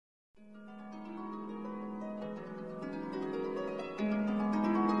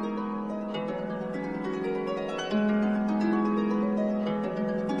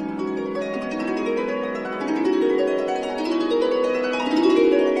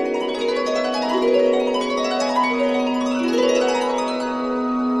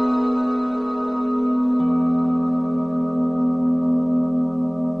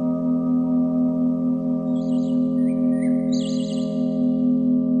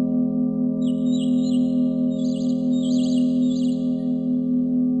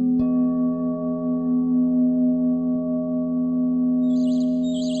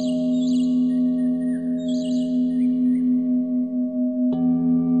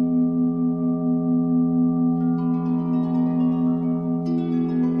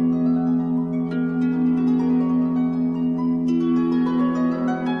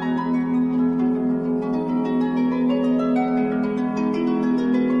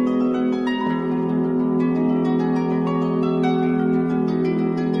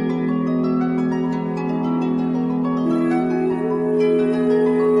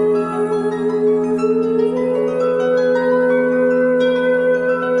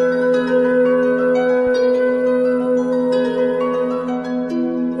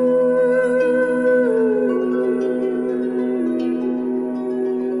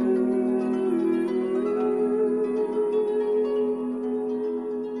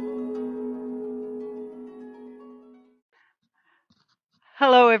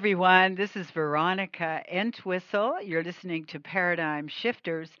Hello, everyone. This is Veronica Entwistle. You're listening to Paradigm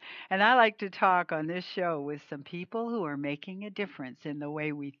Shifters, and I like to talk on this show with some people who are making a difference in the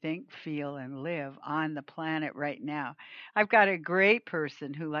way we think, feel, and live on the planet right now. I've got a great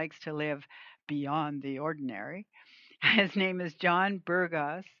person who likes to live beyond the ordinary. His name is John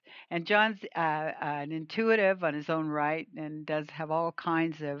Burgos, and John's an intuitive on his own right and does have all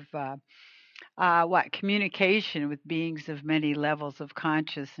kinds of communication with beings of many levels of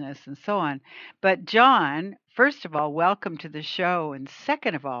consciousness and so on. But John, first of all, welcome to the show, and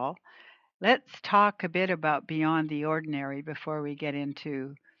second of all, let's talk a bit about beyond the ordinary before we get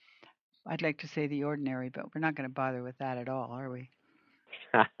into. I'd like to say the ordinary, but we're not going to bother with that at all, are we?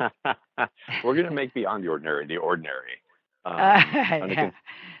 We're going to make beyond the ordinary, on a Yeah.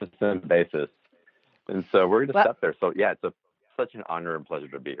 consistent basis. And so we're going to Well, step there. So, yeah, such an honor and pleasure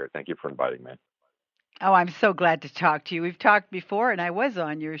to be here. Thank you for inviting me. oh, I'm so glad to talk to you. We've talked before, and I was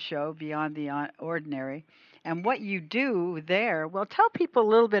on your show, Beyond the Ordinary. And what you do there, well, tell people a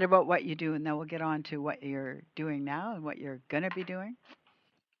little bit about what you do, and then we'll get on to what you're doing now and what you're going to be doing.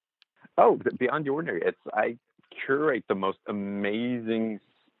 Oh, beyond the ordinary. I curate the most amazing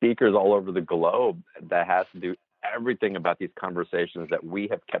speakers all over the globe that has to do everything about these conversations that we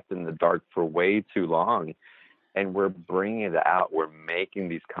have kept in the dark for way too long. And we're bringing it out. We're making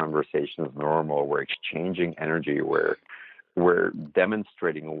these conversations normal. We're exchanging energy. We're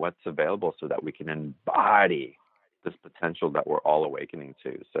demonstrating what's available so that we can embody this potential that we're all awakening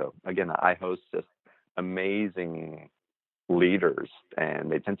to. So again, I host just amazing leaders,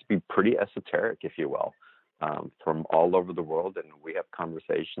 and they tend to be pretty esoteric, if you will, from all over the world. And we have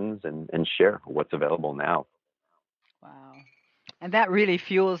conversations and share what's available now. Wow. And that really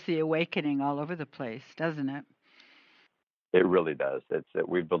fuels the awakening all over the place, doesn't it? It really does.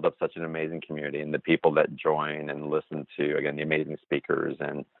 We've built up such an amazing community, and the people that join and listen to, again, the amazing speakers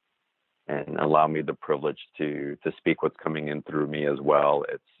and allow me the privilege to speak what's coming in through me as well.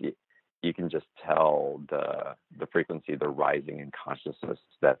 You can just tell the frequency, the rising in consciousness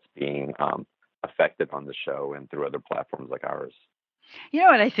that's being affected on the show and through other platforms like ours. You know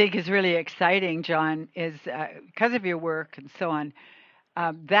what I think is really exciting, John, is because of your work and so on,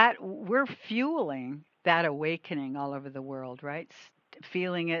 that we're fueling that awakening all over the world, right?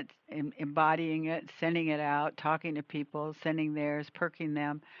 Feeling it, embodying it, sending it out, talking to people, sending theirs, perking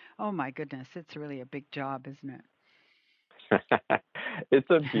them. Oh my goodness, it's really a big job, isn't It's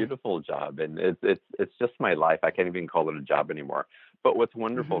a it? beautiful job, and it's just my life. I can't even call it a job anymore. But what's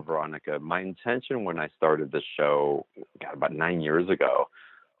wonderful, Hmm. Veronica, my intention when I started this show, God, about 9 years ago,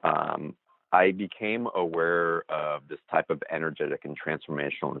 um, I became aware of this type of energetic and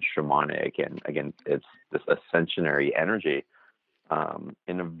transformational and shamanic, and again, it's this ascensionary energy,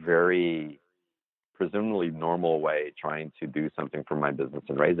 in a very presumably normal way, trying to do something for my business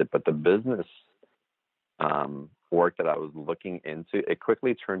and raise it. But the business work that I was looking into, it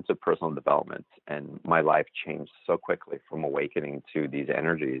quickly turned to personal development, and my life changed so quickly from awakening to these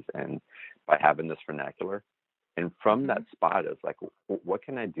energies, and by having this vernacular. And from Hmm. that spot, it's like, what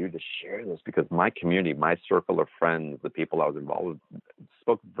can I do to share this? Because my community, my circle of friends, the people I was involved with,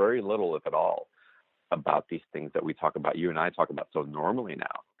 spoke very little, if at all, about these things that we talk about, you and I talk about so normally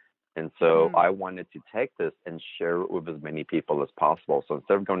now. And so Hmm. I wanted to take this and share it with as many people as possible. So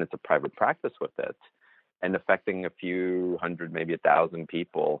instead of going into private practice with it and affecting a few hundred, maybe 1,000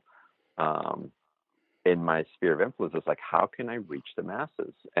 people, um, in my sphere of influence, it's like, how can I reach the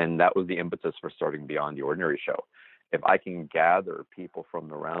masses? And that was the impetus for starting Beyond the Ordinary show. If I can gather people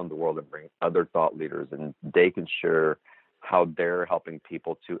from around the world and bring other thought leaders, and they can share how they're helping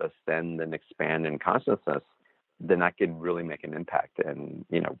people to ascend and expand in consciousness, then I can really make an impact. And,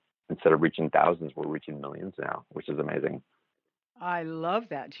 instead of reaching thousands, we're reaching millions now, which is amazing. I love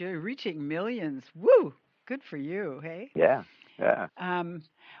that. You're reaching millions. Woo! Good for you. Hey. Yeah. Yeah. Um,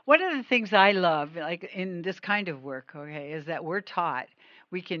 one of the things I love, like in this kind of work, okay, is that we're taught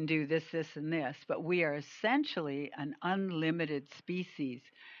we can do this, this, and this, but we are essentially an unlimited species.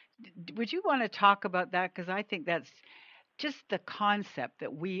 Would you want to talk about that? Because I think that's just the concept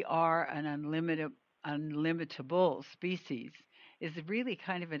that we are an unlimitable species is really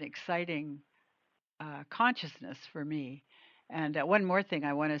kind of an exciting consciousness for me. And one more thing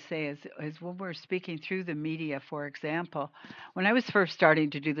I want to say is when we're speaking through the media, for example, when I was first starting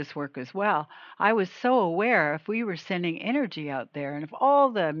to do this work as well, I was so aware if we were sending energy out there and if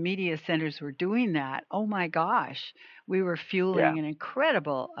all the media centers were doing that, oh my gosh, we were Yeah. fueling an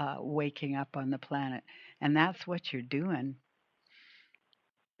incredible waking up on the planet. And that's what you're doing.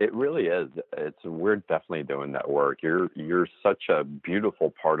 It really is. We're definitely doing that work. You're such a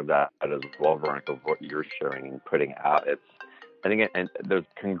beautiful part of that as well, Veronica, of what you're sharing and putting out. And again, and there's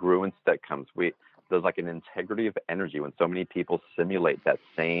congruence that comes. There's like an integrity of energy when so many people simulate that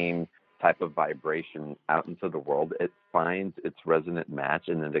same type of vibration out into the world. It finds its resonant match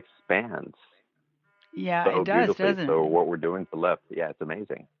and it expands Yeah, it so does, beautifully. doesn't So it? what we're doing to left, yeah, it's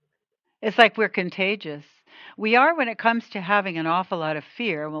amazing. It's like we're contagious. We are when it comes to having an awful lot of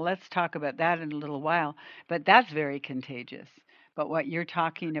fear. Well, let's talk about that in a little while, but that's very contagious. But what you're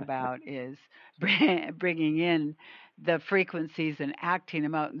talking about is bringing in the frequencies and acting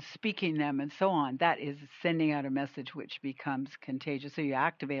them out and speaking them and so on. That is sending out a message which becomes contagious. So you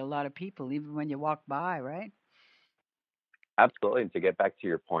activate a lot of people even when you walk by, right? Absolutely. And to get back to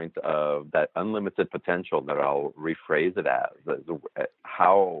your point of that unlimited potential, that I'll rephrase it as,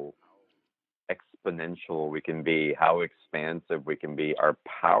 how exponential we can be, how expansive we can be, our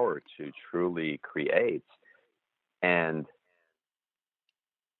power to truly create. And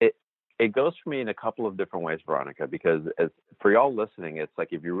it it goes for me in a couple of different ways, Veronica, because as for y'all listening, it's like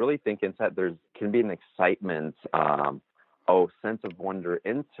if you really think inside, there's can be an excitement, sense of wonder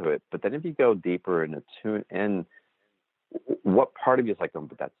into it. But then if you go deeper and tune in, what part of you is like, oh,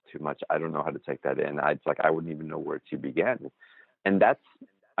 but that's too much. I don't know how to take that in. It's like I wouldn't even know where to begin. And that's,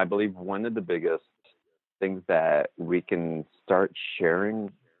 I believe, one of the biggest things that we can start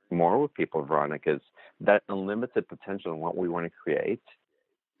sharing more with people, Veronica, is that unlimited potential and what we want to create,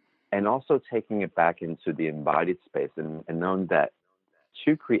 and also taking it back into the embodied space and knowing that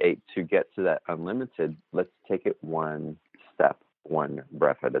to create, to get to that unlimited, let's take it one step, one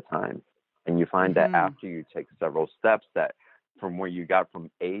breath at a time. And you find that Mhm. after you take several steps, that from where you got from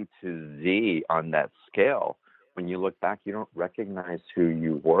A to Z on that scale, when you look back, you don't recognize who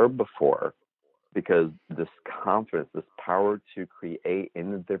you were before, because this confidence, this power to create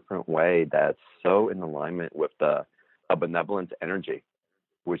in a different way that's so in alignment with a benevolent energy,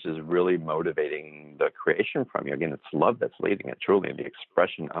 which is really motivating the creation from you. Again, it's love that's leading it truly, and the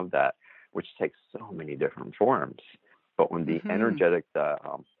expression of that, which takes so many different forms. But when the Mhm. energetic, the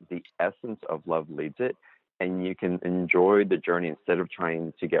essence of love leads it, and you can enjoy the journey instead of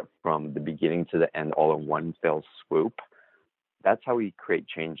trying to get from the beginning to the end all in one fell swoop. That's how we create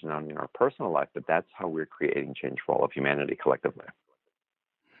change not only in our personal life, but that's how we're creating change for all of humanity collectively.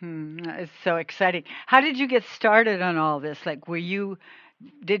 It's so exciting. How did you get started on all this? Like,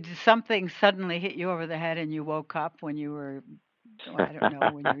 did something suddenly hit you over the head and you woke up when you were, well, I don't know,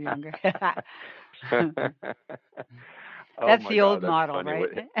 when you were younger? Oh That's my the old God, that's model, funny. right?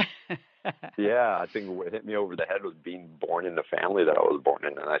 Yeah, I think what hit me over the head was being born in the family that I was born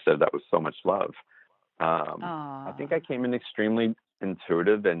in, and I said that was so much love. I think I Ah. came in extremely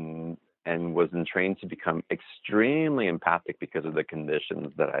intuitive and was entrained to become extremely empathic because of the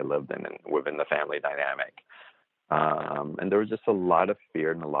conditions that I lived in and within the family dynamic. And there was just a lot of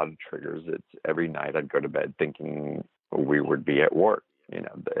fear and a lot of triggers. It's every night I'd go to bed thinking we would be at war.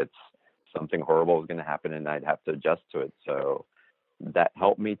 It's something horrible was going to happen, and I'd have to adjust to it. So that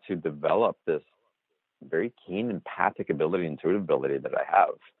helped me to develop this very keen empathic ability, intuitive ability that I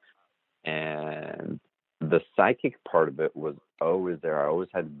have. And the psychic part of it was always there. I always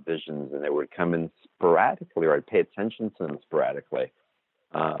had visions, and they would come in sporadically, or I'd pay attention to them sporadically.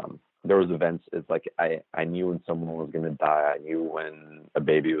 There was events. It's like I knew when someone was going to die. I knew when a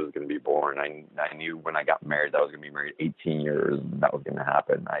baby was going to be born. I knew when I got married that I was going to be married 18 years. That was going to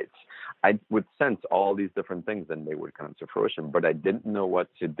happen. I would sense all these different things, and they would come to fruition. But I didn't know what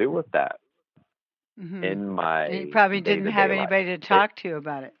to do with that Mhm. in And you my probably day didn't to have day life. anybody to It talk to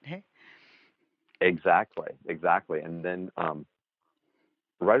about it. Hey? exactly, exactly. And then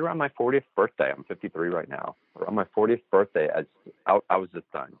right around my 40th birthday, I'm 53 right now. Around my 40th birthday, I was just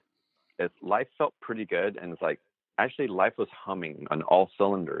done. Life felt pretty good, and it's like actually life was humming on all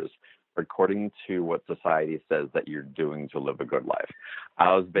cylinders according to what society says that you're doing to live a good life.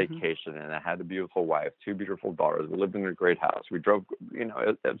 I was Mhm. vacationing, and I had a beautiful wife, two beautiful daughters. We lived in a great house. We drove,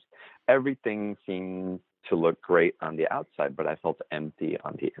 everything seemed to look great on the outside, but I felt empty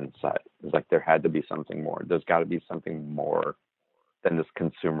on the inside. It was like there had to be something more. There's got to be something more than this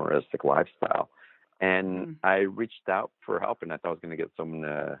consumeristic lifestyle. And Hmm. I reached out for help, and I thought I was going to get someone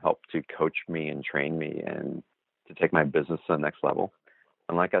to help to coach me and train me and to take my business to the next level.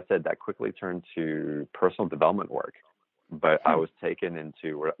 And like I said, that quickly turned to personal development work. But I Hmm. was taken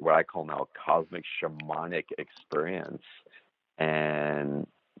into what I call now a cosmic shamanic experience. And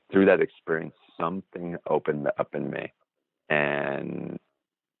through that experience, something opened up in me. And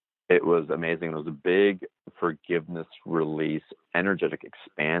it was amazing. It was a big forgiveness, release, energetic,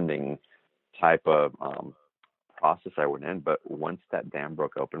 expanding type of process I went in. But once that dam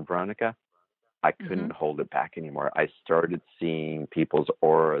broke open, Veronica, I Mhm. couldn't hold it back anymore. I started seeing people's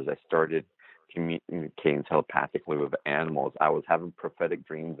auras. I started communicating telepathically with animals. I was having prophetic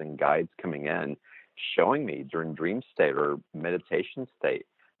dreams and guides coming in, showing me during dream state or meditation state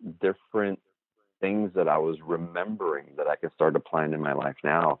different things that I was remembering that I could start applying in my life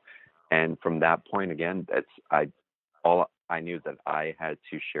now. And from that point again, all I knew that I had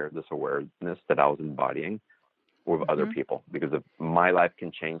to share this awareness that I was embodying with other Mhm. people, because if my life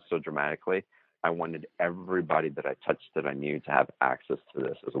can change so dramatically, I wanted everybody that I touched that I knew to have access to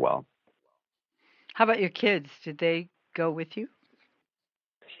this as well. How about your kids? Did they go with you?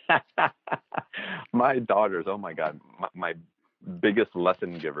 My daughters, oh my God, my biggest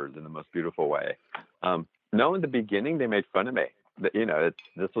lesson givers in the most beautiful way. No, in the beginning, they made fun of me.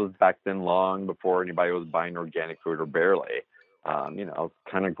 This was back then, long before anybody was buying organic food, or barely. I was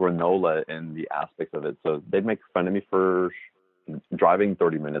kind of granola in the aspects of it. So they'd make fun of me for driving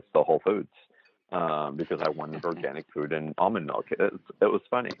 30 minutes to Whole Foods, because I wanted organic food and almond milk. It was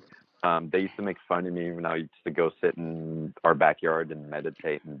funny. They used to make fun of me when I used to go sit in our backyard and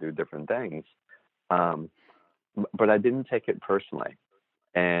meditate and do different things. Um, but I didn't take it personally.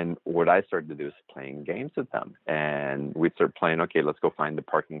 And what I started to do is playing games with them. And we'd start playing, okay, let's go find the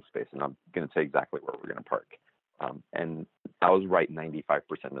parking space. And I'm going to tell you exactly where we're going to park. And I was right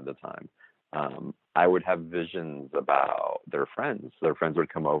 95% of the time. I would have visions about their friends. Their friends would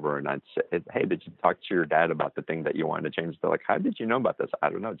come over and I'd say, hey, did you talk to your dad about the thing that you wanted to change? They're like, how did you know about this? I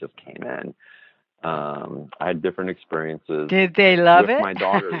don't know, it just came in. I had different experiences Did they love with it? my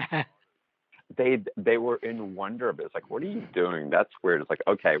daughters. They were in wonder of it. It's like, what are you doing? That's weird. It's like,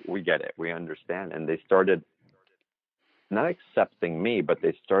 okay, we get it, we understand. And they started not accepting me, but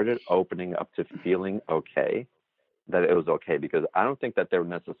they started opening up to feeling okay, that it was okay, because I don't think that they were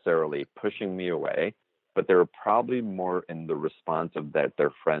necessarily pushing me away, but they were probably more in the response of that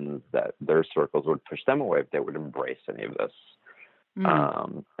their friends, that their circles would push them away if they would embrace any of this.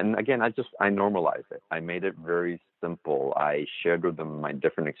 Mm. And again, I normalized it. I made it very simple. I shared with them my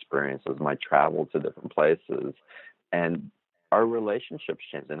different experiences, my travel to different places, and our relationships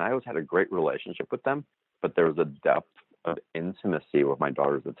changed. And I always had a great relationship with them, but there was a depth of intimacy with my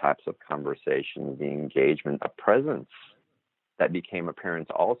daughters, the types of conversations, the engagement, a presence that became apparent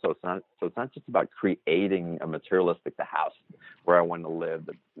also. It's not just about creating a materialistic the house where I want to live,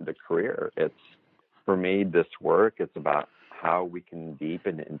 the career. It's, for me, this work, it's about how we can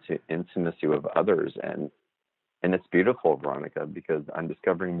deepen into intimacy with others. And it's beautiful, Veronica, because I'm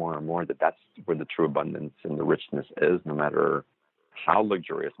discovering more and more that that's where the true abundance and the richness is. No matter how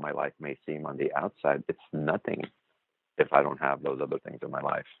luxurious my life may seem on the outside, it's nothing if I don't have those other things in my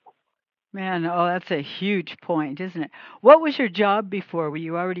life. Man, oh, that's a huge point, isn't it? What was your job before? Were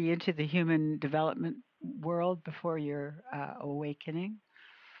you already into the human development world before your awakening?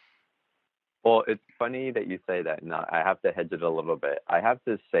 Well, it's funny that you say that. Now, I have to hedge it a little bit. I have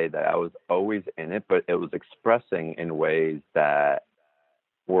to say that I was always in it, but it was expressing in ways that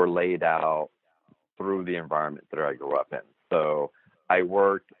were laid out through the environment that I grew up in. So I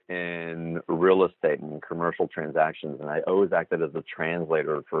worked in real estate and commercial transactions, and I always acted as a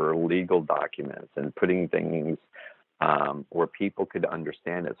translator for legal documents and putting things where people could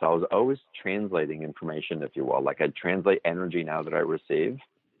understand it. So I was always translating information, if you will. Like I translate energy now that I receive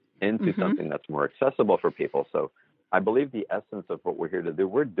into Mhm. something that's more accessible for people. So I believe the essence of what we're here to do,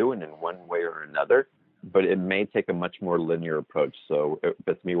 we're doing in one way or another, but it may take a much more linear approach. So if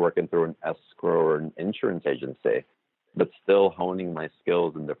it's me working through an escrow or an insurance agency, but still honing my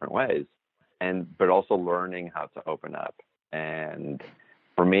skills in different ways, but also learning how to open up. And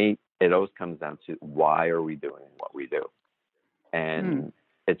for me, it always comes down to, why are we doing what we do? Mm. And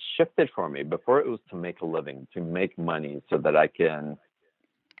it shifted for me. Before, it was to make a living, to make money so that I can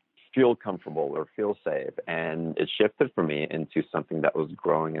feel comfortable or feel safe. And it shifted for me into something that was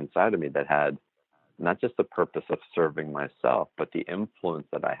growing inside of me, that had not just the purpose of serving myself, but the influence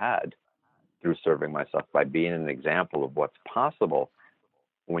that I had through serving myself by being an example of what's possible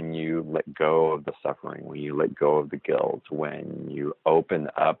when you let go of the suffering, when you let go of the guilt, when you open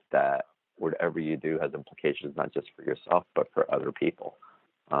up that whatever you do has implications not just for yourself, but for other people.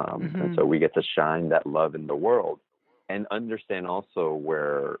 And Mhm. so we get to shine that love in the world and understand also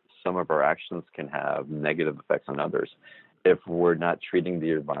where some of our actions can have negative effects on others. If we're not treating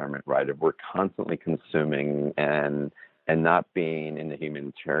the environment right, if we're constantly consuming and not being in the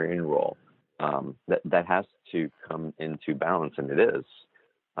humanitarian role, that has to come into balance, and it is.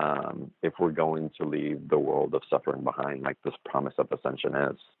 If we're going to leave the world of suffering behind, like this promise of ascension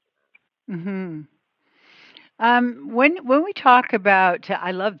is. Mhm. When we talk about,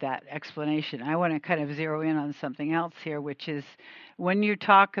 I love that explanation. I want to kind of zero in on something else here, which is when you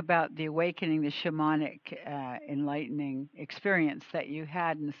talk about the awakening, the shamanic, enlightening experience that you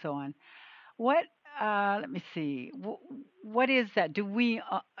had, and so on. What, let me see. What is that?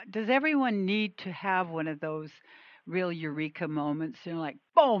 Does everyone need to have one of those real eureka moments? Like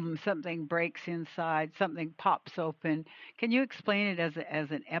boom, something breaks inside, something pops open. Can you explain it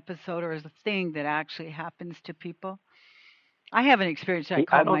as an episode or as a thing that actually happens to people? I have an experience I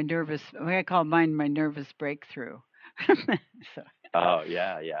don't. I call mine my nervous breakthrough. So, Oh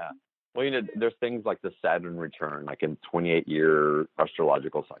yeah, yeah. Well, there's things like the Saturn return, like in 28-year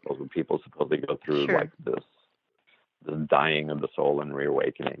astrological cycles, where people supposedly go through like sure. this dying of the soul and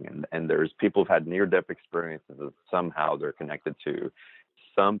reawakening, and there's people who've had near-death experiences that somehow they're connected to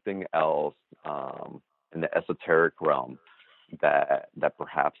something else in the esoteric realm that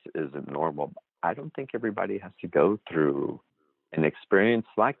perhaps isn't normal. I don't think everybody has to go through an experience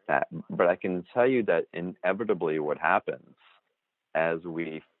like that, but I can tell you that inevitably what happens as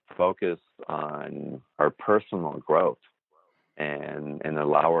we focus on our personal growth and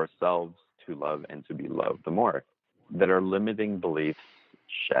allow ourselves to love and to be loved the more, that our limiting beliefs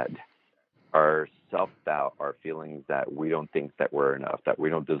shed, our self-doubt, our feelings that we don't think that we're enough, that we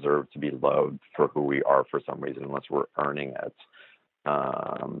don't deserve to be loved for who we are for some reason unless we're earning it,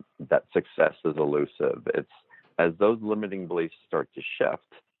 that success is elusive. It's as those limiting beliefs start to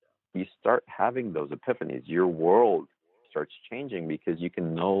shift, you start having those epiphanies. Your world starts changing because you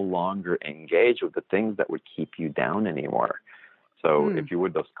can no longer engage with the things that would keep you down anymore. So, Mm. if you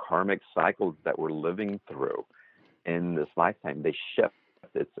would, those karmic cycles that we're living through in this lifetime, they shift.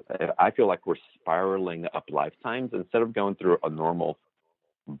 It's, I feel like we're spiraling up lifetimes instead of going through a normal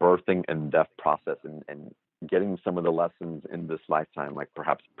birthing and death process and getting some of the lessons in this lifetime, like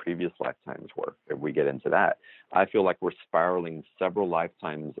perhaps previous lifetimes were, if we get into that. I feel like we're spiraling several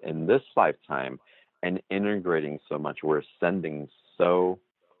lifetimes in this lifetime and integrating so much. We're ascending so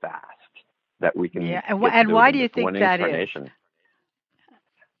fast that we Yeah. can And, get to and do it why in do you this think one that is? incarnation.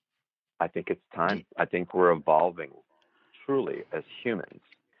 I think it's Do, time. I think we're evolving truly as humans.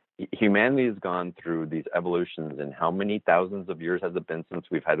 Humanity has gone through these evolutions, and how many thousands of years has it been since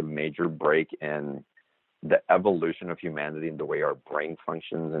we've had a major break in the evolution of humanity and the way our brain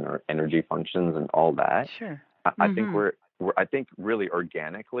functions and our energy functions and all that? sure. I think Mm-hmm. I think really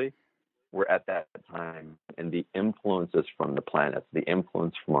organically we're at that time, and the influences from the planets, the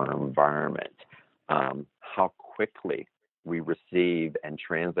influence from our environment, how quickly we receive and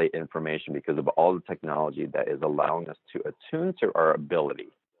translate information because of all the technology that is allowing us to attune to our ability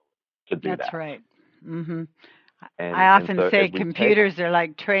to do That's that. right. Mm-hmm. I And often so say if we take computers are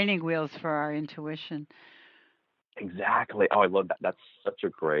like training wheels for our intuition. exactly, oh, I love that. That's such a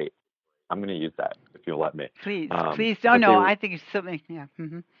great. I'm going to use that if you'll let me. Please, please. Oh But no, I think it's something. Yeah.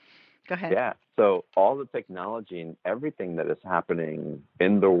 Mm-hmm. Go ahead. yeah. So all the technology and everything that is happening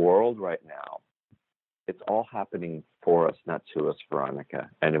in the world right now, it's all happening for us, not to us, Veronica.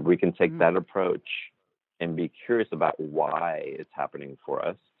 And if we can take Mm. that approach and be curious about why it's happening for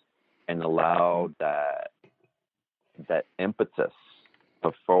us and Mm-hmm. allow that impetus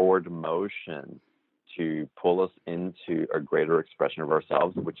of forward motion to pull us into a greater expression of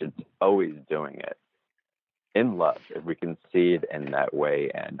ourselves, which it's always doing it in love, if we can see it in that way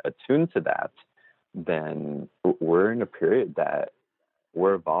and attune to that, then we're in a period that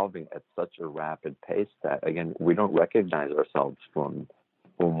we're evolving at such a rapid pace that again we don't recognize ourselves from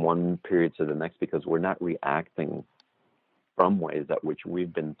one period to the next because we're not reacting from ways at which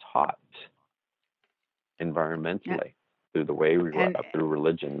we've been taught Yeah. environmentally through the way we grew And up, through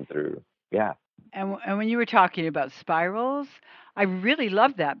religion, through yeah. and when you were talking about spirals, I really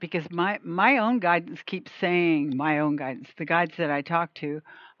love that because my own guidance keeps saying my own guidance, the guides that I talk to,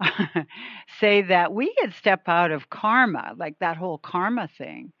 say that we could step out of karma, like that whole karma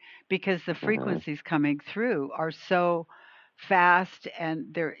thing, because the Mm-hmm. frequencies coming through are so fast and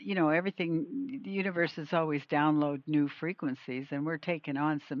they're, everything, the universe is always download new frequencies and we're taking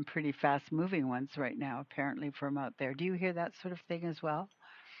on some pretty fast moving ones right now, apparently from out there. Do you hear that sort of thing as well?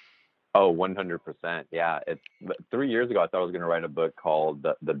 Oh, 100%. Yeah. It's 3 years ago, I thought I was going to write a book called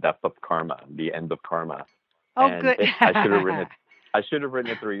the Death of Karma, The End of Karma. Oh, And good. I should have written it. I should have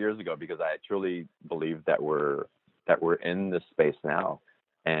written it 3 years ago because I truly believe that we're in this space now.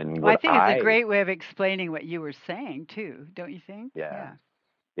 And Well, I what think it's a great way of explaining what you were saying too, don't you think? yeah, Yeah.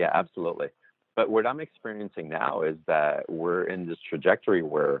 yeah, absolutely. But what I'm experiencing now is that we're in this trajectory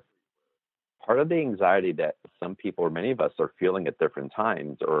where part of the anxiety that some people or many of us are feeling at different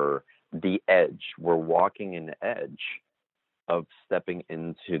times, or the edge, we're walking an edge of stepping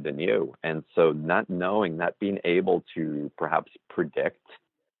into the new. And so not knowing, not being able to perhaps predict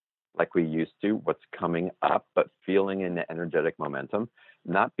like we used to what's coming up, but feeling in the energetic momentum,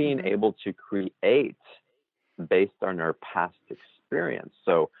 not being Mhm. able to create based on our past experience.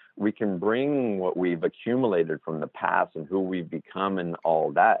 So We can bring what we've accumulated from the past and who we've become and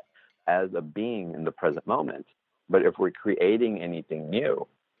all that as a being in the present moment. But if we're creating anything new,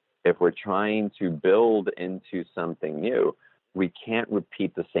 if we're trying to build into something new, we can't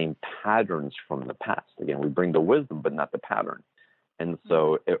repeat the same patterns from the past. Again, we bring the wisdom, but not the pattern. And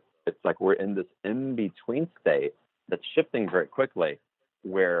so it's like we're in this in-between state that's shifting very quickly,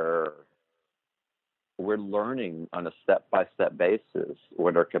 where we're learning on a step-by-step basis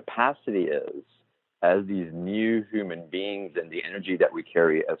what our capacity is as these new human beings and the energy that we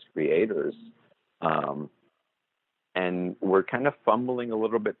carry as creators. And we're kind of fumbling a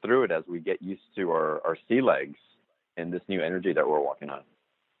little bit through it as we get used to our sea legs and this new energy that we're walking on.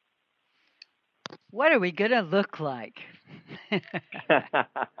 What are we going to look like?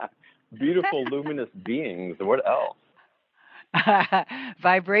 Beautiful, luminous beings. What else?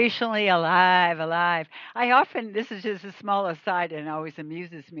 Vibrationally alive, alive. I often, this is just a small aside and it always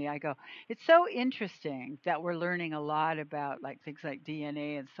amuses me. I go, it's so interesting that we're learning a lot about like things like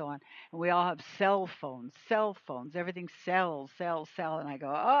DNA and so on. And we all have cell phones, everything cells, cells, cell. And I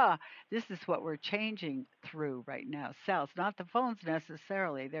go, this is what we're changing through right now. Cells, not the phones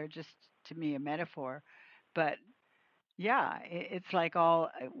necessarily. They're just, to me, a metaphor. But yeah, it's like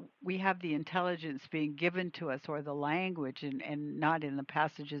we have the intelligence being given to us or the language and not in the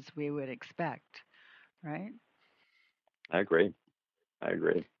passages we would expect, right? I agree. I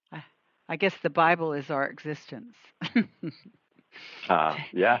agree. I, I guess the Bible is our existence.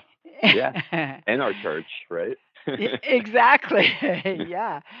 Yeah, yeah. And our church, right? Exactly.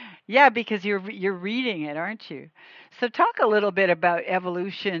 Yeah. Yeah, because you're reading it, aren't you? So talk a little bit about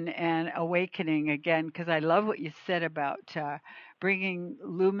evolution and awakening again, because I love what you said about bringing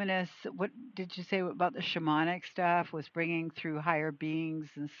luminous. What did you say about the shamanic stuff? Was bringing through higher beings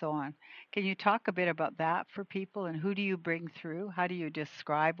and so on. Can you talk a bit about that for people, and who do you bring through? How do you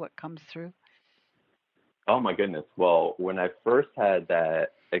describe what comes through? Oh my goodness. Well, when I first had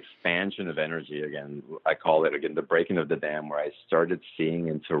that expansion of energy again, I call it again the breaking of the dam, where I started seeing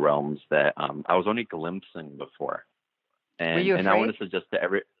into realms that I was only glimpsing before. Were And you and I want afraid? to suggest to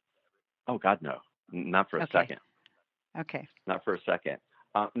every oh God, no. Not for a Okay. second. Okay. Not for a second.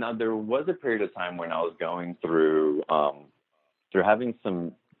 Now there was a period of time when I was going through having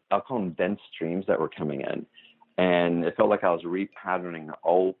some, I'll call them dense streams that were coming in. And it felt like I was repatterning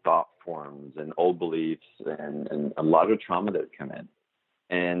old thought forms and old beliefs and a lot of trauma that had come in.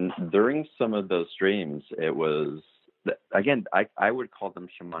 And during some of those streams, it was, again, I would call them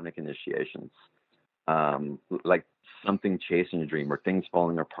shamanic initiations, like something chasing a dream or things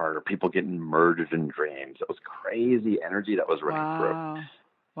falling apart or people getting murdered in dreams. It was crazy energy that was running through. Wow.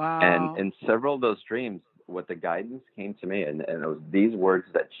 And Wow. in several of those dreams, what the guidance came to me, and it was these words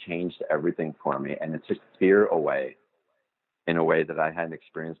that changed everything for me, and it took fear away in a way that I hadn't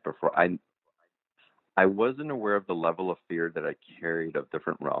experienced before. I wasn't aware of the level of fear that I carried of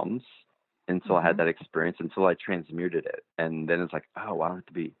different realms until I had Mhm. that experience, until I transmuted it. And then it's like, oh,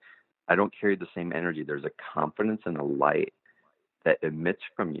 I don't carry the same energy. There's a confidence and a light that emits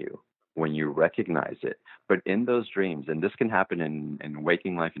from you when you recognize it. But in those dreams, and this can happen in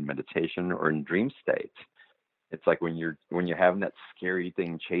waking life, in meditation, or in dream states, it's like when you're having that scary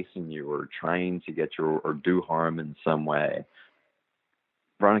thing chasing you or trying to get you or do harm in some way.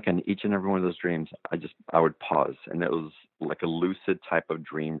 Veronica, in each and every one of those dreams, I would pause, and it was like a lucid type of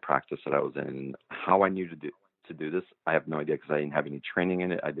dream practice that I was in. And how I knew to do this, I have no idea because I didn't have any training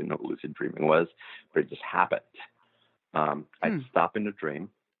in it. I didn't know what lucid dreaming was, but it just happened. I'd Hmm. stop in a dream.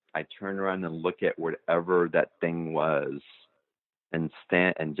 I'd turn around and look at whatever that thing was and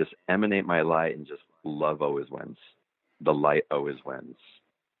stand and just emanate my light and just love always wins. The light always wins.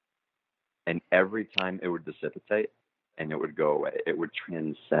 And every time it would dissipate and it would go away, it would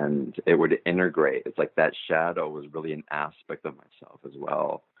transcend, it would integrate. It's like that shadow was really an aspect of myself as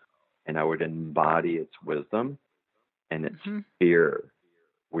well. And I would embody its wisdom, and its Mhm. fear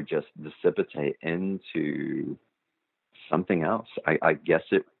would just dissipate into something else. I guess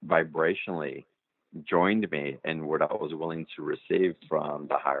it vibrationally joined me in what I was willing to receive from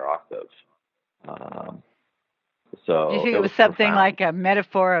the higher octave. Um, Do you so think it it was was something profound. like a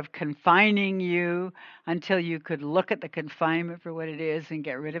metaphor of confining you until you could look at the confinement for what it is and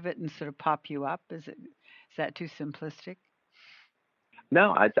get rid of it and sort of pop you up? Is that too simplistic?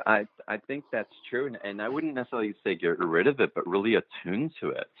 No, I think that's true, and I wouldn't necessarily say get rid of it, but really attune to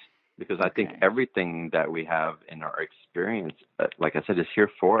it, because I think Okay. everything that we have in our experience, like I said, is here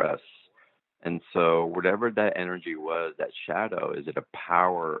for us. And so, whatever that energy was, that shadow, is it a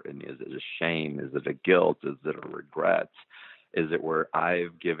power? And is it a shame? Is it a guilt? Is it a regret? Is it where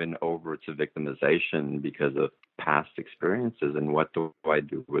I've given over to victimization because of past experiences and what do I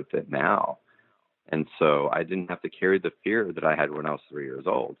do with it now? And so I didn't have to carry the fear that I had when I was 3 years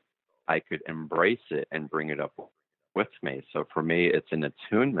old. I could embrace it and bring it up with me. So for me, it's an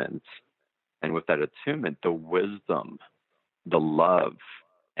attunement. And with that attunement, the wisdom, the love,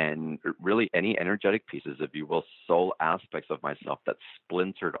 and really any energetic pieces, if you will, soul aspects of myself that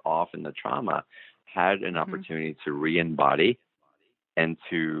splintered off in the trauma had an Hmm. opportunity to re embody and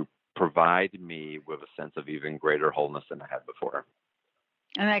to provide me with a sense of even greater wholeness than I had before.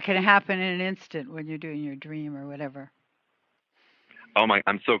 And that can happen in an instant when you're doing your dream or whatever. Oh my,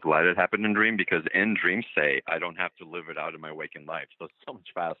 I'm so glad it happened in dream because in dream say I don't have to live it out in my waking life. So it's so much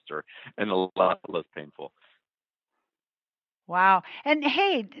faster and a lot less painful. Wow. And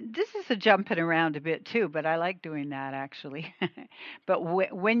hey, this is a jumping around a bit too, but I like doing that actually. But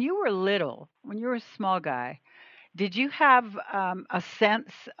when you were little, when you were a small guy, did you have a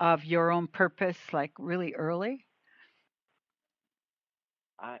sense of your own purpose like really early?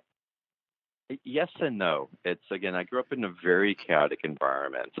 I Yes and no. It's again, I grew up in a very chaotic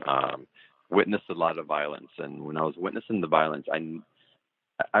environment. Witnessed a lot of violence, and when I was witnessing the violence,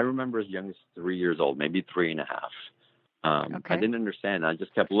 I remember as young as 3 years old, maybe three and a half. I Okay. didn't understand. I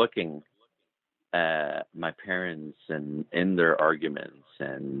just kept looking at my parents and in their arguments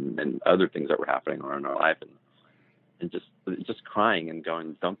and other things that were happening around our life, and just crying and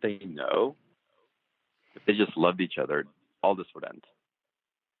going, don't they know if they just loved each other, all this would end.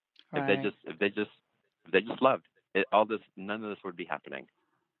 If they Right. just if they just if they just loved it, all this, none of this would be happening.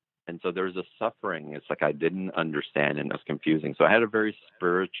 And so there was a suffering. It's like I didn't understand, and it was confusing. So I had a very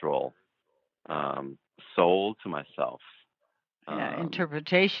spiritual um, soul to myself, Yeah, um,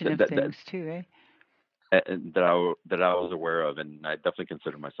 interpretation that of that that things too, eh? that I was aware of, and I definitely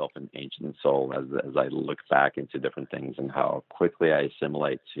consider myself an ancient soul as I look back into different things and how quickly I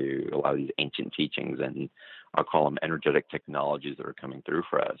assimilate to a lot of these ancient teachings, and I'll call them energetic technologies that are coming through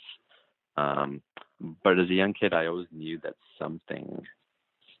for us. Um, but as a young kid, I always knew that something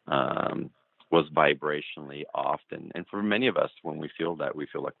um, was vibrationally off. And for many of us, when we feel that, we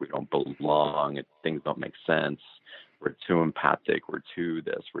feel like we don't belong, and things don't make sense. We're too empathic. We're too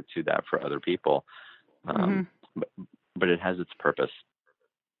this. We're too that for other people. Hmm. Um, but, but it has its purpose.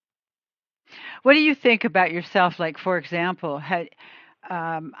 What do you think about yourself? Like, for example, I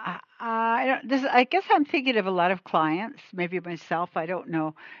don't, this, I guess I'm thinking of a lot of clients, maybe myself, I don't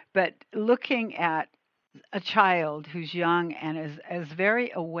know, but looking at a child who's young and is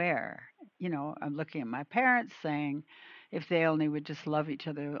very aware. I'm looking at my parents saying, if they only would just love each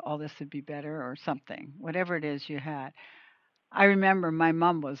other, all this would be better, or something, whatever it is you had. I remember my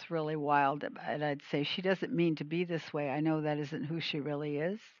mom was really wild, and I'd say, she doesn't mean to be this way. I know that isn't who she really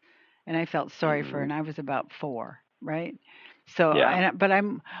is. And I felt sorry for her, Hmm. and I was about 4, right? So, Yeah. but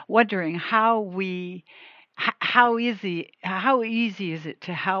I'm wondering how easy is it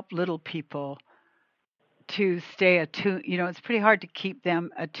to help little people to stay attuned? It's pretty hard to keep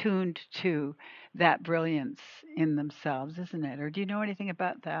them attuned to that brilliance in themselves, isn't it? Or do you know anything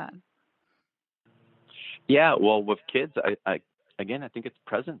about that? Yeah. Well, with kids, again, I think it's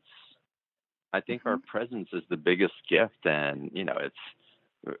presence. I think our Hmm. presence is the biggest gift, and it's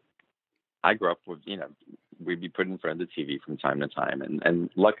I grew up with, we'd be put in front of the TV from time to time, and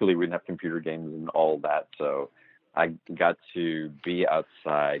luckily we didn't have computer games and all that, so I got to be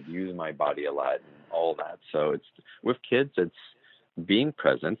outside, use my body a lot, and all that. So it's with kids, it's being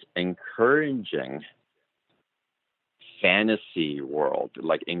present, encouraging fantasy world,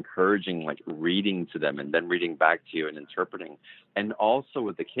 like encouraging, like reading to them and then reading back to you and interpreting. And also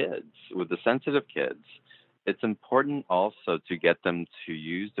with the kids, with the sensitive kids, it's important also to get them to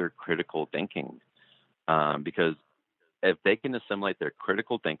use their critical thinking, because if they can assimilate their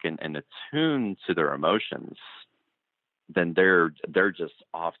critical thinking and attune to their emotions, then they're just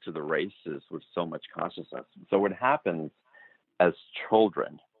off to the races with so much consciousness. So what happens as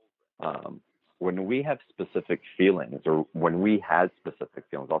children, um, when we have specific feelings, or when we had specific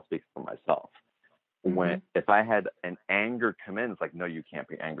feelings, I'll speak for myself. When Hmm. if I had an anger come in, it's like, no, you can't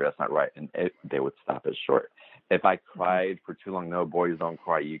be angry. That's not right, and they would stop it short. If I Hmm. cried for too long, no, boys don't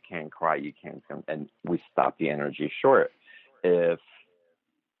cry. You can't cry. You can't come, and we stop the energy short. If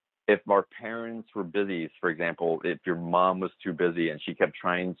if our parents were busy, for example, if your mom was too busy and she kept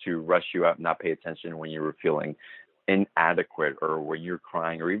trying to rush you out and not pay attention when you were feeling inadequate or when you're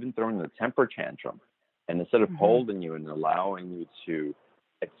crying or even throwing a temper tantrum, and instead of Hmm. holding you and allowing you to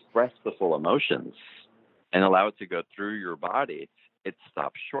express the full emotions and allow it to go through your body, it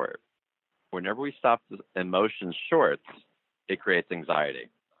stops short. Whenever we stop the emotions short, it creates anxiety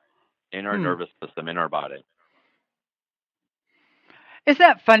in our Hmm. nervous system, in our body. Isn't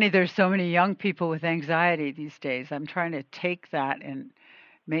that funny? There's so many young people with anxiety these days. I'm trying to take that and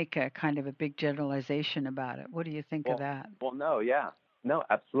make a kind of a big generalization about it. What do you think of Well, that? no, yeah. No,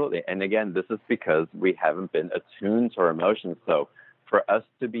 absolutely. And again, this is because we haven't been attuned to our emotions. So for us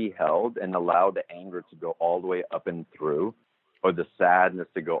to be held and allow the anger to go all the way up and through, or the sadness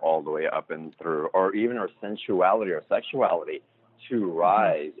to go all the way up and through, or even our sensuality or sexuality to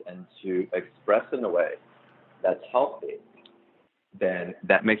Mhm. rise and to express in a way that's healthy, then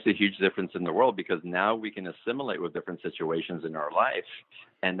that makes a huge difference in the world, because now we can assimilate with different situations in our life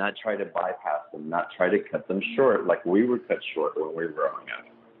and not try to bypass them, not try to cut them short like we were cut short when we were growing up.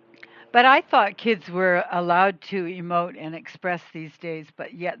 But I thought kids were allowed to emote and express these days,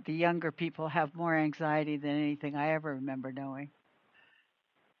 but yet the younger people have more anxiety than anything I ever remember knowing.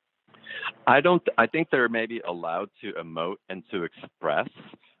 I don't. I think they're maybe allowed to emote and to express,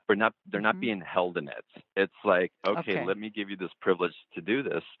 but not. They're not Mhm. being held in it. It's like, okay, Okay. let me give you this privilege to do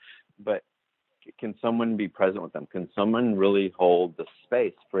this, but can someone be present with them? Can someone really hold the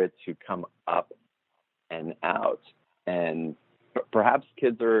space for it to come up and out? And perhaps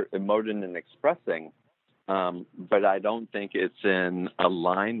kids are emoting and expressing, but I don't think it's in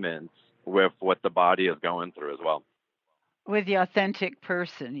alignment with what the body is going through as well. With the authentic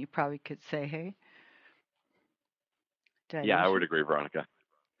person, you probably could say, "Hey, did I Yeah, I lose would you?" agree, Veronica.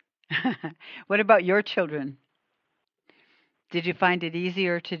 What about your children? Did you find it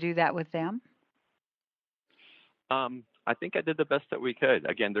easier to do that with them? I think I did the best that we could.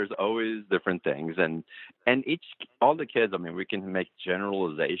 Again, there's always different things, and each all the kids. I mean, we can make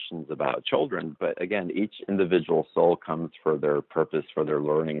generalizations about children, but again, each individual soul comes for their purpose, for their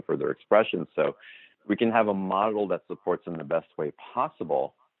learning, for their expression. So, we can have a model that supports in the best way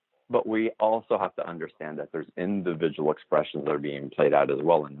possible, but we also have to understand that there's individual expressions that are being played out as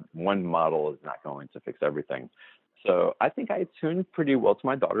well, and one model is not going to fix everything. So I think I tuned pretty well to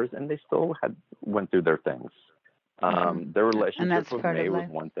my daughters, and they still had went through their things. Mhm. Their And relationship that's with part of me was life.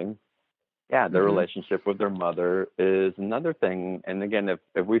 one thing. Yeah, their Mhm. relationship with their mother is another thing. And again,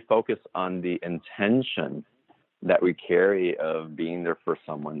 if we focus on the intention that we carry of being there for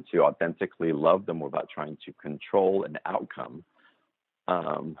someone to authentically love them without trying to control an outcome,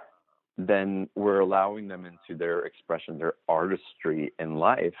 um, then we're allowing them into their expression, their artistry in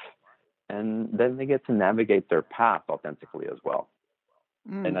life, and then they get to navigate their path authentically as well.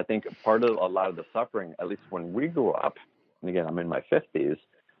 And Mm. I think part of a lot of the suffering, at least when we grew up, and again, I'm in my 50s,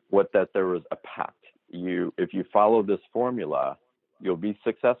 was that there was a pact. If you follow this formula, you'll be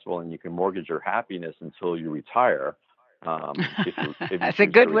successful and you can mortgage your happiness until you retire. If you That's a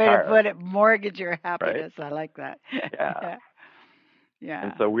choose to good way to retire, put it. Mortgage your right? happiness. I like that. Yeah. Yeah.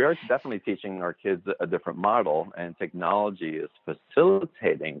 And Yeah. so we are definitely teaching our kids a different model, and technology is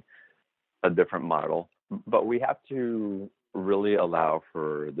facilitating a different model. But we have to really allow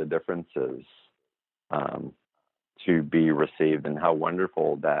for the differences, um, to be received, and how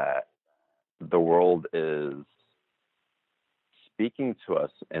wonderful that the world is speaking to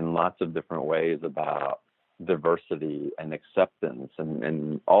us in lots of different ways about diversity and acceptance,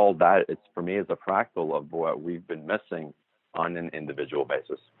 and all that. It's, for me, is a fractal of what we've been missing on an individual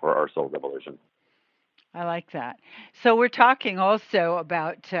basis for our soul's evolution. I like that. So we're talking also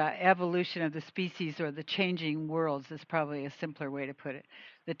about evolution of the species or the changing worlds is probably a simpler way to put it.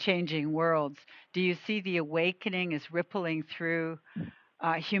 The changing worlds. Do you see the awakening is rippling through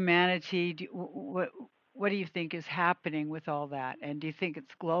humanity? What do you think is happening with all that? And do you think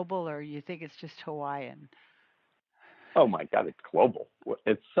it's global or you think it's just Hawaiian? Oh my God, it's global.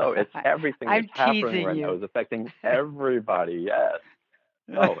 It's everything that's I'm happening teasing right now you. is affecting everybody. Yes.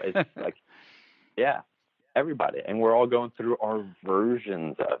 Oh, it's like, yeah, everybody, and we're all going through our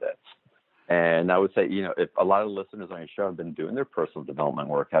versions of it. And I would say, if a lot of listeners on your show have been doing their personal development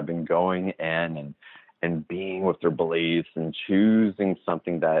work, have been going in and being with their beliefs and choosing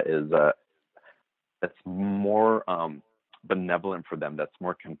something that is that's more benevolent for them, that's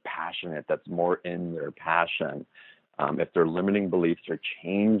more compassionate, that's more in their passion. If their limiting beliefs are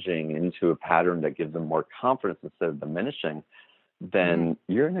changing into a pattern that gives them more confidence instead of diminishing, Mhm. then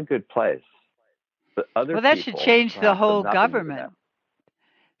you're in a good place. But other Well, that should people change the perhaps have whole not been doing that. government.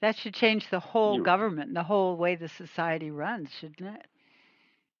 That should change the whole You government, the whole way the society runs, shouldn't it?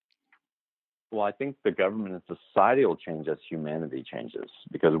 Well, I think the government and society will change as humanity changes,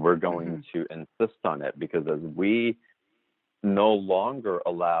 because we're going Mhm. to insist on it. Because as we no longer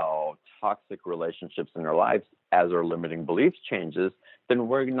allow toxic relationships in our lives, as our limiting beliefs changes, then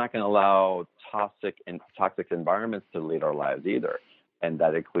we're not going to allow toxic environments to lead our lives either. And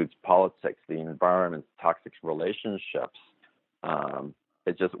that includes politics, the environment, toxic relationships.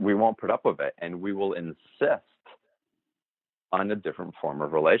 It just, we won't put up with it, and we will insist on a different form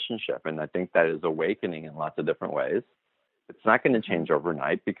of relationship. And I think that is awakening in lots of different ways. It's not going to Mm-hmm. change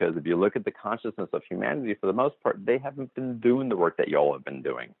overnight, because if you look at the consciousness of humanity, for the most part, they haven't been doing the work that y'all have been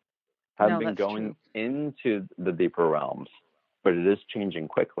doing, have No, been that's going true. into the deeper realms, but it is changing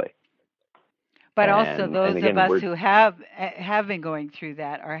quickly. But also And those of again, us we're who have been going through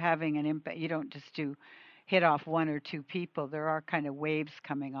that are having an impact. You don't just do hit off one or two people. There are kind of waves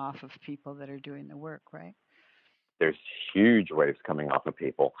coming off of people that are doing the work, right? there's huge waves coming off of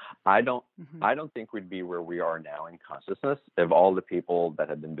people. I don't Hmm. I don't think we'd be where we are now in consciousness if all the people that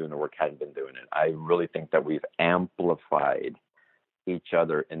have been doing the work hadn't been doing it. I really think that we've amplified each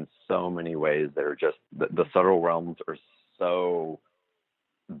other in so many ways that are just the subtle realms are so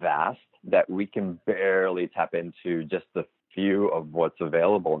vast that we can barely tap into just the few of what's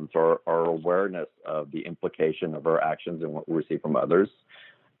available. And so our awareness of the implication of our actions and what we receive from others,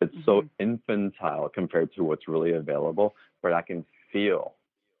 it's so Hmm. infantile compared to what's really available. But I can feel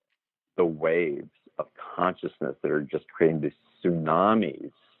the waves of consciousness that are just creating these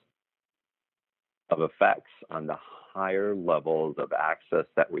tsunamis of effects on the higher levels of access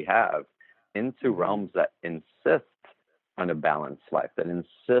that we have into Hmm. realms that insist on a balanced life, that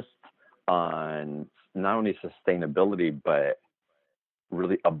insist on not only sustainability, but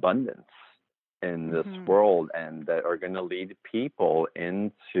really abundance in this Hmm. world, and that are going to lead people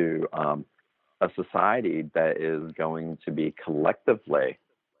into a society that is going to be collectively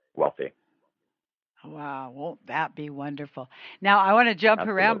wealthy. Wow, won't that be wonderful? Now I want to jump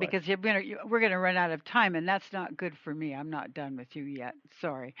around Absolutely. because we're gonna run out of time, and that's not good for me. I'm not done with you yet.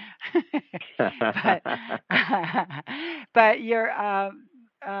 Sorry, but but your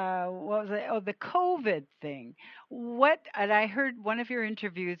what was it? Oh, the COVID thing. What? And I heard one of your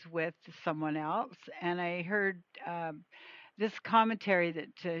interviews with someone else, and I heard this commentary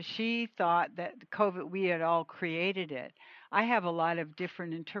that she thought that COVID, we had all created it. I have a lot of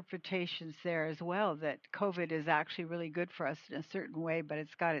different interpretations there as well, that COVID is actually really good for us in a certain way, but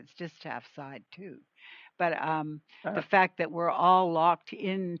it's got its distaff side too. But the fact that we're all locked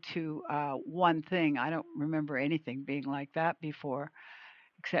into one thing, I don't remember anything being like that before,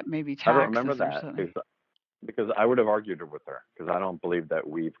 except maybe I don't remember taxes or that, something. because I would have argued with her, because I don't believe that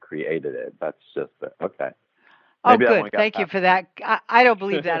we've created it. That's just okay. Oh, Maybe that good. one got Thank you past for me. that. I don't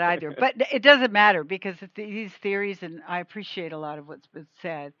believe that either, but it doesn't matter because these theories, and I appreciate a lot of what's been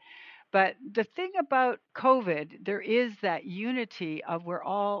said. But the thing about COVID, there is that unity of we're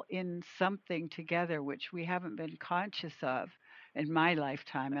all in something together, which we haven't been conscious of in my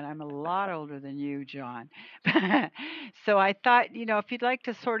lifetime. And I'm a lot older than you, John. So I thought, if you'd like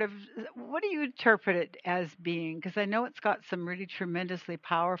to sort of, what do you interpret it as being? Because I know it's got some really tremendously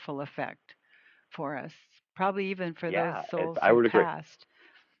powerful effect for us, probably even for those Yeah, souls I who would agree. passed.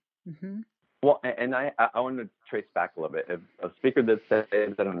 Hmm. Well, and I want to trace back a little bit. If a speaker did say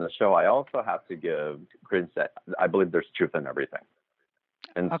that on the show, I also have to give credence that I believe there's truth in everything.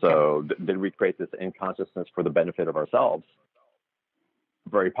 And Okay. so, did we create this in consciousness for the benefit of ourselves?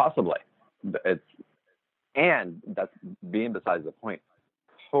 Very possibly. It's and that's being besides the point.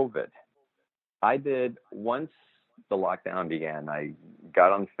 COVID. I did once the lockdown began. I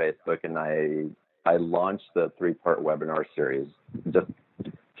got on Facebook and I launched the 3-part webinar series, just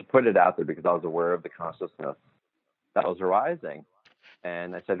to put it out there, because I was aware of the consciousness that was arising.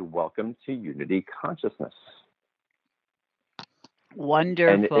 And I said, "Welcome to Unity Consciousness."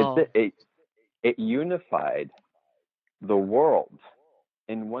 And Wonderful. it unified the world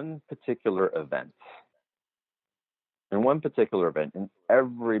in one particular event. In one particular event, and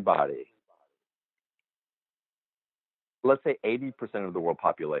everybody, let's say 80% of the world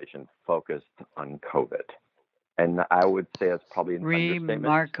population, focused on COVID. And I would say that's probably an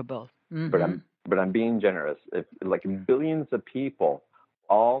understatement, Remarkable. but Hmm. I'm being generous. If like billions of people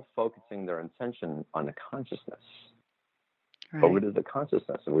all focusing their attention on a consciousness. Right. COVID is a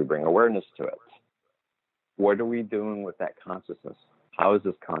consciousness, and we bring awareness to it. What are we doing with that consciousness? How is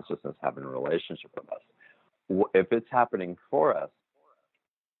this consciousness having a relationship with us? If it's happening for us,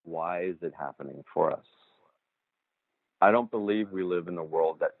 why is it happening for us? I don't believe we live in a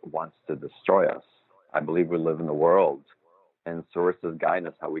world that wants to destroy us. I believe we live in a world, and sources guide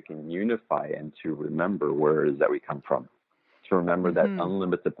us how we can unify and to remember where it is that we come from, to remember that Hmm.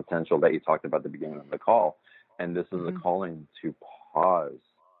 unlimited potential that you talked about at the beginning of the call. And this is a Hmm. calling to pause,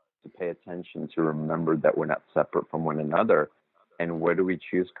 to pay attention, to remember that we're not separate from one another. And what do we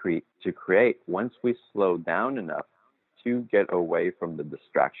choose to create once we slow down enough to get away from the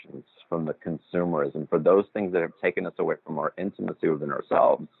distractions, from the consumerism, for those things that have taken us away from our intimacy within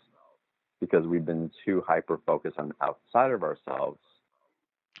ourselves, because we've been too hyper focused on outside of ourselves.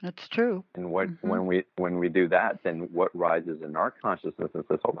 That's true. And Hmm. when we do that, then what rises in our consciousness and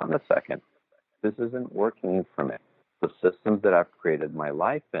says, hold on a second, this isn't working for me. The systems that I've created my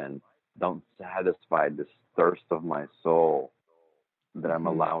life in don't satisfy this thirst of my soul that I'm Hmm.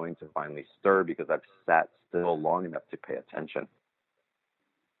 allowing to finally stir because I've sat still long enough to pay attention.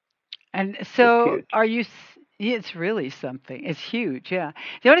 And It's so, huge. are you? It's really something. It's huge. Yeah.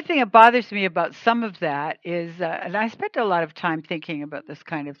 The only thing that bothers me about some of that is, and I spent a lot of time thinking about this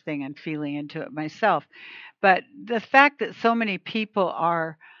kind of thing and feeling into it myself. But the fact that so many people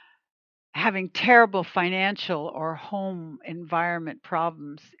are having terrible financial or home environment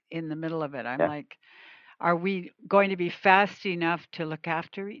problems in the middle of it, I'm Yeah. like, are we going to be fast enough to look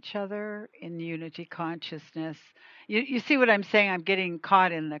after each other in unity consciousness? You see what I'm saying? I'm getting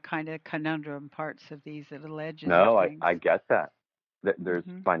caught in the kind of conundrum parts of these little edges of No, things. I get that. There's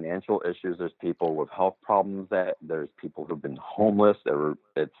Hmm. financial issues. There's people with health problems. That there's people who've been homeless.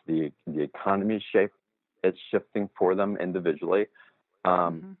 It's the economy shape. It's shifting for them individually.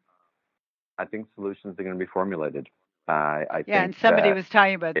 Um, Hmm. I think solutions are going to be formulated. I Yeah, think and somebody that was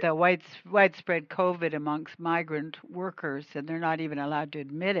talking about it, the widespread COVID amongst migrant workers, and they're not even allowed to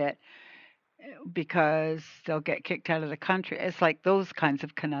admit it because they'll get kicked out of the country. It's like those kinds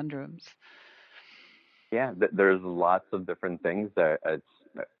of conundrums. yeah, there's lots of different things that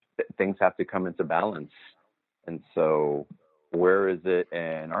things have to come into balance. And so, where is it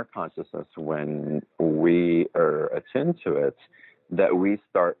in our consciousness when we are attuned to it that we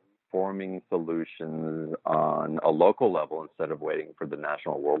start forming solutions on a local level instead of waiting for the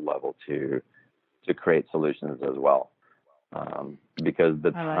national world level to create solutions as well? Because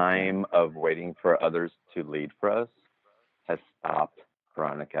the I like that. time of waiting for others to lead for us has stopped,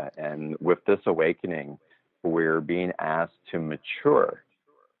 Veronica. And with this awakening, we're being asked to mature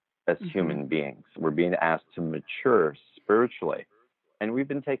as Hmm. human beings. We're being asked to mature spiritually. And we've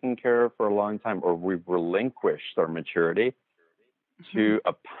been taken care of for a long time, or we've relinquished our maturity Hmm. to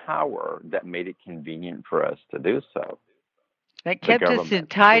a power that made it convenient for us to do so. That The kept us in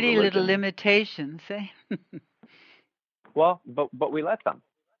government, the tidy little religion. limitations, eh? Well, but we let them.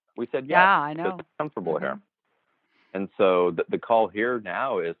 We said yes Yeah, I because know. it's comfortable Hmm. here. And so the call here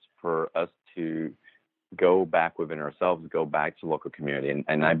now is for us to go back within ourselves, go back to local community.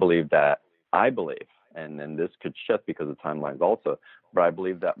 And I believe, and then this could shift because of timelines also, but I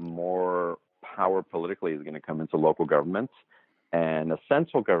believe that more power politically is going to come into local governments, and a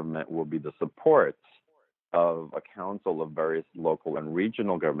central government will be the support of a council of various local and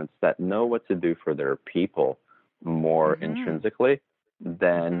regional governments that know what to do for their people more Hmm. intrinsically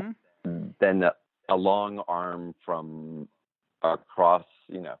than Hmm. than a long arm from across,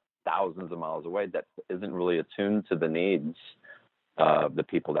 thousands of miles away that isn't really attuned to the needs of the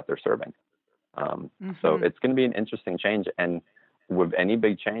people that they're serving. So Hmm. it's going to be an interesting change. And with any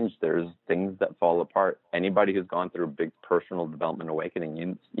big change, there's things that fall apart. Anybody who's gone through a big personal development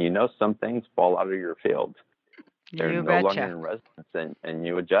awakening, you know some things fall out of your field. They're You no longer betcha. in resonance, and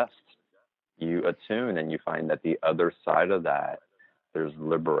you adjust, you attune, and you find that the other side of that, there's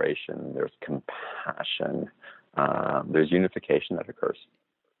liberation, there's compassion, there's unification that occurs.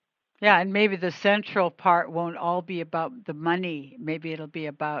 Yeah, and maybe the central part won't all be about the money. Maybe it'll be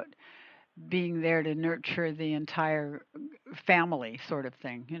about being there to nurture the entire family, sort of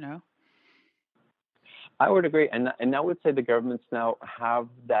thing, you know? I would agree, and I would say the governments now have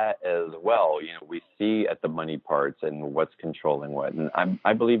that as well. We see at the money parts and what's controlling what, and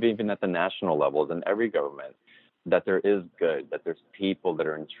I believe even at the national levels in every government that there is good, that there's people that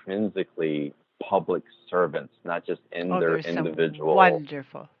are intrinsically public servants, not just in Oh, their there's some individual.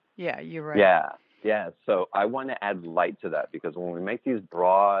 wonderful. Yeah, you're right. Yeah, yeah. So I want to add light to that because when we make these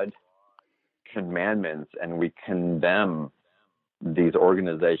broad commandments and we condemn these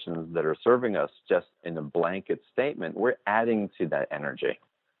organizations that are serving us just in a blanket statement, we're adding to that energy.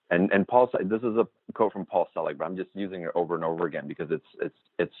 And Paul, this is a quote from Paul Selig, but I'm just using it over and over again because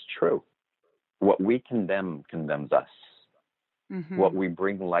it's true. What we condemn condemns us. What Mhm. we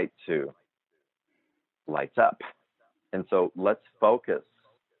bring light to lights up. And so let's focus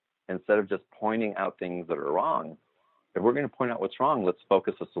instead of just pointing out things that are wrong. If we're going to point out what's wrong, let's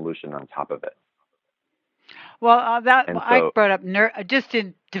focus a solution on top of it. Well, that And I so, brought up just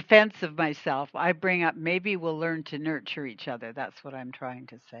in defense of myself. I bring up maybe we'll learn to nurture each other. That's what I'm trying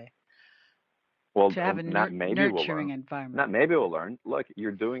to say. well, To have a not maybe we'll nurturing learn. environment. Not maybe we'll learn. Look,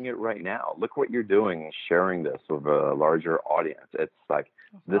 you're doing it right now. Look what you're doing, sharing this with a larger audience. It's like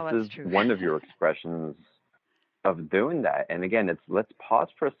this Well, that's is true. one of your expressions of doing that. And again, it's let's pause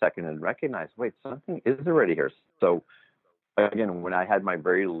for a second and recognize, wait, something is already here. So again, when I had my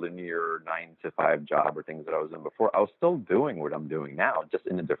very linear 9 to 5 job or things that I was in before, I was still doing what I'm doing now, just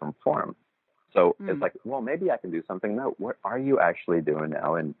in a different form. So it's Mm. like, well, maybe I can do something now. What are you actually doing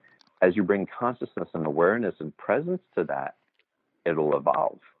now? And as you bring consciousness and awareness and presence to that, it'll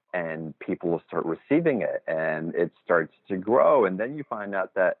evolve and people will start receiving it and it starts to grow. And then you find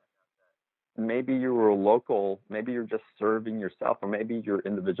out that maybe you were local, maybe you're just serving yourself, or maybe your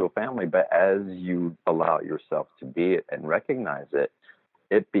individual family, but as you allow yourself to be it and recognize it,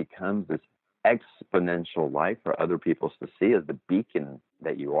 it becomes this exponential life for other people to see as the beacon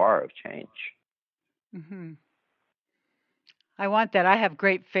that you are of change. Hmm. I want that. I have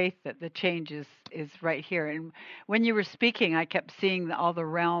great faith that the change is right here. And when you were speaking, I kept seeing all the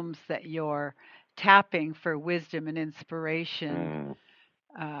realms that you're tapping for wisdom and inspiration. Mm,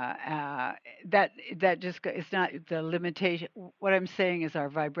 Uh, uh, that just it's not the limitation. What I'm saying is our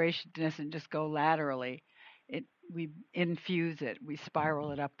vibration doesn't just go laterally. It we infuse it. We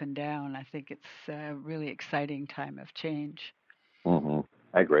spiral it up and down. I think it's a really exciting time of change, mm-hmm.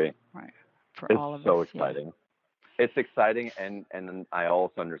 I agree. right? For It's all of us. so Yeah. exciting. It's exciting, and I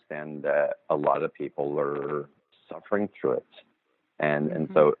also understand that a lot of people are suffering through it, and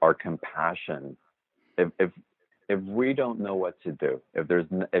Mhm. so our compassion. If we don't know what to do,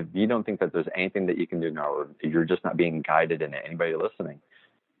 if you don't think that there's anything that you can do now, or you're just not being guided in it, anybody listening,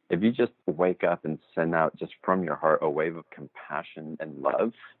 if you just wake up and send out just from your heart a wave of compassion and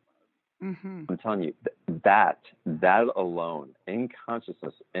love, Mhm. I'm telling you that alone, in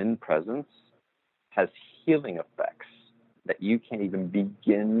consciousness, in presence, has healing effects that you can't even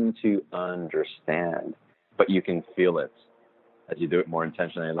begin to understand, but you can feel it as you do it more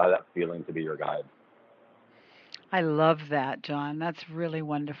intentionally. Allow that feeling to be your guide. I love that, John. That's really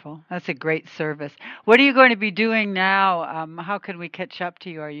wonderful. That's a great service. What are you going to be doing now? How can we catch up to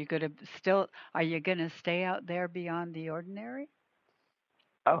you? Are you going to stay out there beyond the ordinary?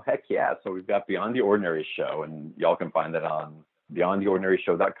 Oh, heck yeah. So we've got Beyond the Ordinary Show, and y'all can find it on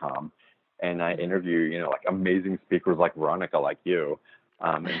beyondtheordinaryshow.com. And I Hmm. interview, like amazing speakers like Veronica, like you,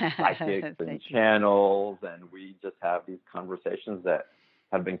 and psychics and Thank you. channels. And we just have these conversations that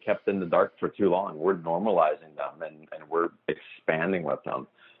have been kept in the dark for too long. We're normalizing them and we're expanding with them.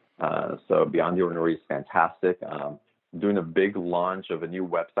 So Beyond the Ordinary is fantastic. Doing a big launch of a new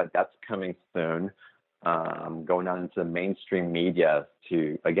website that's coming soon, going out into the mainstream media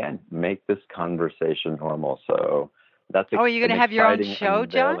to, again, make this conversation normal. So that's Oh, are you going an to have your own exciting show,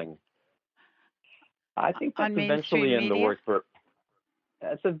 John, unveiling. I think on that's mainstream eventually in the media? works, but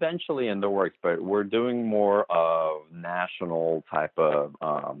that's eventually in the works, but we're doing more of national type of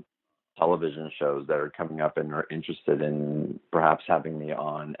television shows that are coming up and are interested in perhaps having me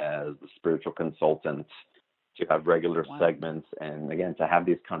on as the spiritual consultant to have regular Wonderful. segments and, again, to have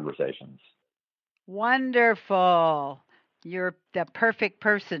these conversations. Wonderful. You're the perfect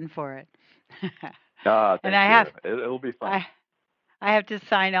person for it. And Thank you. It'll be fun. I I have to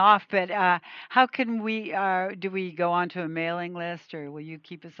sign off, but how can do we go onto a mailing list or will you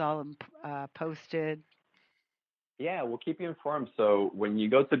keep us all posted? Yeah, we'll keep you informed. So when you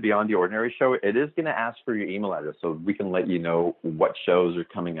go to Beyond the Ordinary Show, it is going to ask for your email address so we can let you know what shows are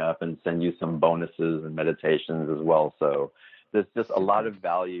coming up and send you some bonuses and meditations as well. So there's just a lot Super. of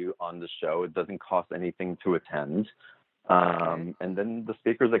value on the show. It doesn't cost anything to attend. Good. And then the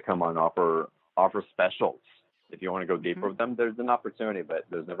speakers that come on offer specials. If you want to go deeper Mhm. with them, there's an opportunity, but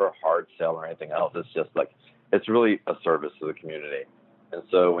there's never a hard sell or anything else. It's just like it's really a service to the community. And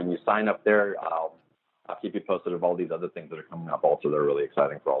so when you sign up there, I'll keep you posted of all these other things that are coming up. Also, they're really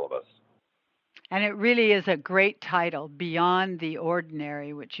exciting for all of us. And it really is a great title, Beyond the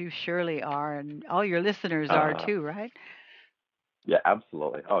Ordinary, which you surely are and all your listeners are Uh, too, right? yeah,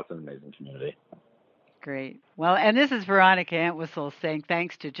 absolutely. Oh, it's an amazing community. Great. Well, and this is Veronica Entwistle saying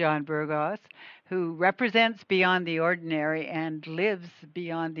thanks to John Burgos, who represents Beyond the Ordinary and lives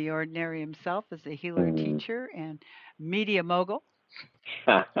beyond the ordinary himself as a healer, Mm. teacher, and media mogul.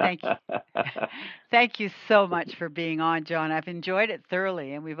 Thank you. Thank you so much for being on, John. I've enjoyed it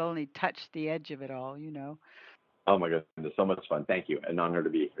thoroughly, and we've only touched the edge of it all. Oh my goodness, so much fun. Thank you. An honor to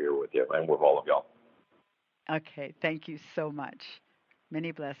be here with you and with all of y'all. Okay, thank you so much.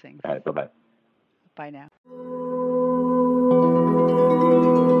 Many blessings. All right, bye bye. Bye now.